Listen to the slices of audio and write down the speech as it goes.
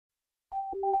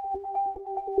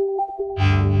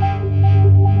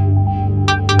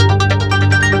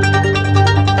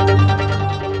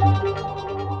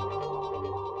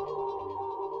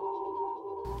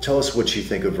tell us what you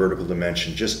think of vertical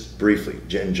dimension, just briefly,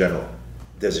 in general.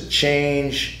 Does it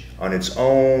change on its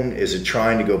own? Is it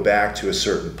trying to go back to a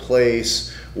certain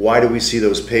place? Why do we see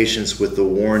those patients with the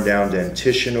worn down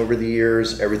dentition over the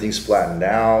years? Everything's flattened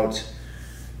out.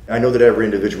 I know that every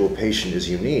individual patient is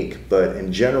unique, but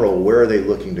in general, where are they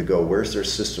looking to go? Where's their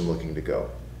system looking to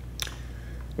go?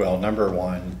 Well, number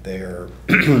one, they're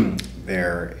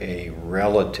a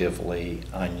relatively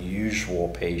unusual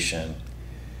patient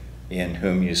in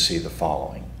whom you see the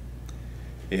following.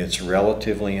 It's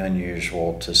relatively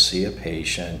unusual to see a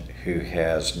patient who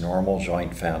has normal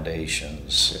joint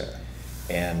foundations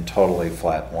and totally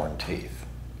flat worn teeth,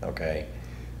 okay?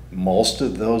 Most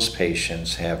of those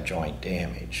patients have joint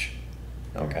damage,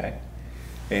 okay?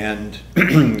 And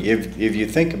if you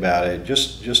think about it,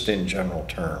 just in general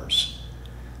terms,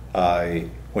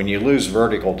 when you lose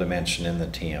vertical dimension in the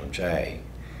TMJ,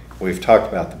 we've talked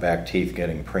about the back teeth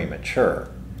getting premature.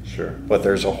 Sure. But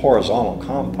there's a horizontal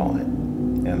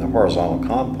component, and the horizontal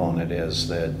component is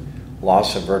that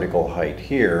loss of vertical height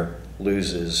here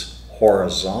loses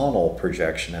horizontal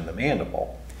projection in the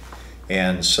mandible.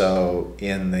 And so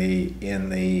in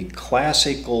the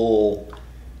classical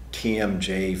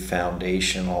TMJ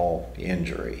foundational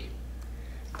injury,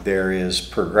 there is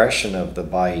progression of the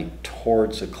bite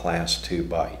towards a class 2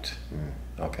 bite,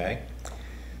 okay?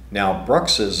 Now,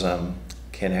 bruxism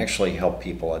can actually help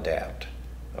people adapt,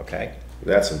 okay?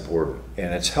 That's important.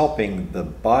 And it's helping the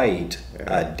bite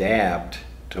adapt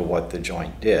to what the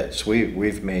joint did. So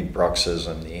we've made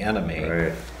bruxism the enemy.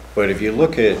 Right. But if you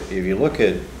look at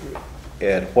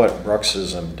what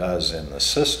bruxism does in the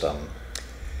system,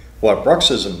 what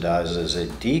bruxism does is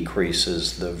it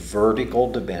decreases the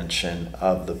vertical dimension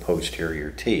of the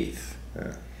posterior teeth.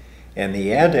 And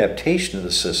the adaptation of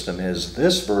the system is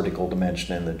this vertical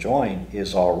dimension in the joint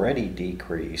is already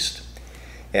decreased.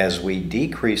 As we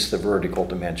decrease the vertical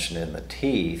dimension in the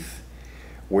teeth,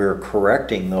 we're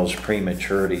correcting those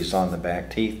prematurities on the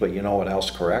back teeth, but you know what else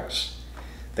corrects?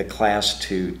 The class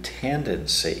 2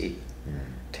 tendency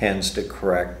tends to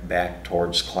correct back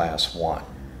towards class 1.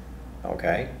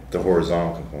 Okay? The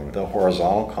horizontal component. The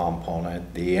horizontal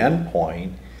component. The end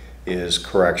point is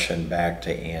correction back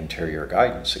to anterior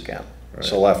guidance again. Right.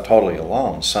 So left totally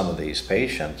alone, some of these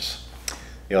patients,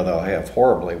 you know, they'll have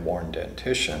horribly worn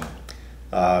dentition,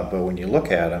 but when you look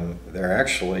at them, they're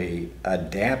actually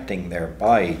adapting their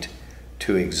bite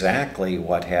to exactly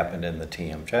what happened in the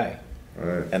TMJ.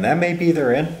 Right. And that may be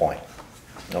their end point.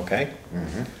 Okay?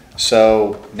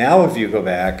 So now if you go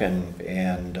back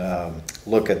and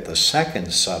look at the second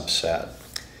subset,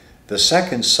 the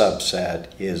second subset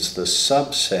is the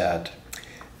subset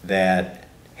that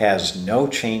has no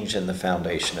change in the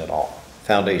foundation at all.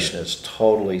 Foundation is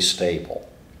totally stable,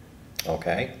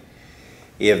 okay?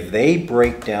 If they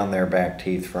break down their back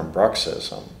teeth from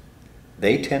bruxism,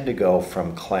 they tend to go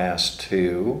from class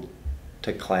 2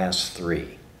 to class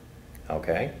 3,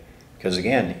 okay? Because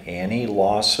again, any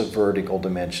loss of vertical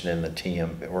dimension in the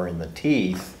TM or in the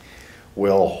teeth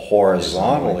will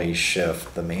horizontally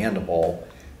shift the mandible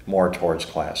more towards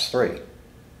class 3,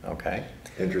 okay?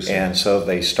 Interesting. And so if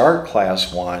they start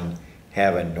class 1,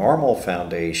 have a normal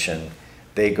foundation,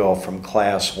 they go from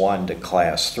class 1 to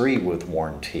class 3 with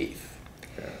worn teeth.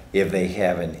 If they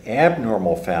have an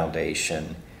abnormal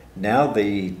foundation, now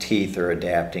the teeth are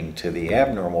adapting to the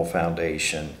abnormal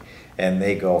foundation and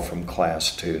they go from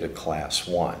class 2 to class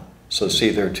 1. So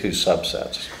see, there are two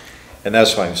subsets. And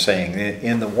that's what I'm saying.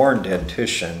 In the worn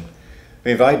dentition,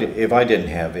 I mean, if I didn't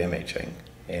have imaging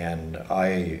and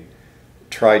I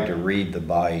tried to read the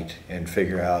bite and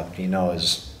figure out, you know,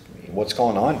 what's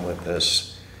going on with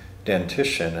this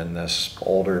dentition and this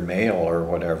older male or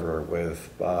whatever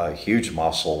with huge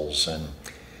muscles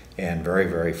and very,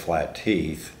 very flat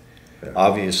teeth.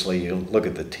 Obviously, you look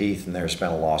at the teeth and there's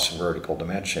been a loss of vertical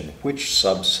dimension. Which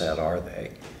subset are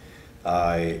they?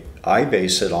 I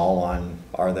base it all on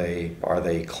are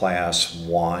they class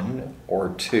 1 or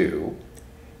 2,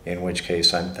 in which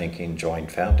case I'm thinking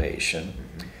joint foundation,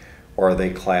 or are they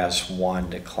class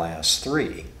 1 to class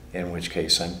 3, in which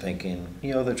case I'm thinking,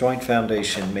 you know, the joint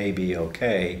foundation may be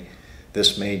okay.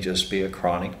 This may just be a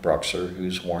chronic bruxer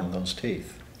who's worn those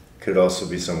teeth. Could it also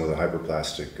be someone with a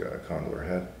hyperplastic condylar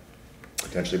head,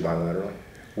 potentially bilaterally?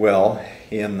 Well,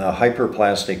 in the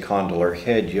hyperplastic condylar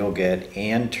head, you'll get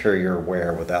anterior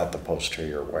wear without the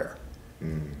posterior wear.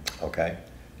 Okay?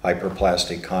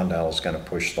 Hyperplastic condyle is going to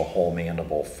push the whole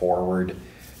mandible forward.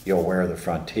 You'll wear the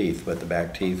front teeth, but the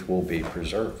back teeth will be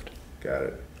preserved. Got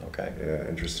it. Okay? Yeah,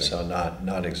 interesting. So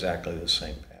not exactly the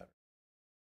same.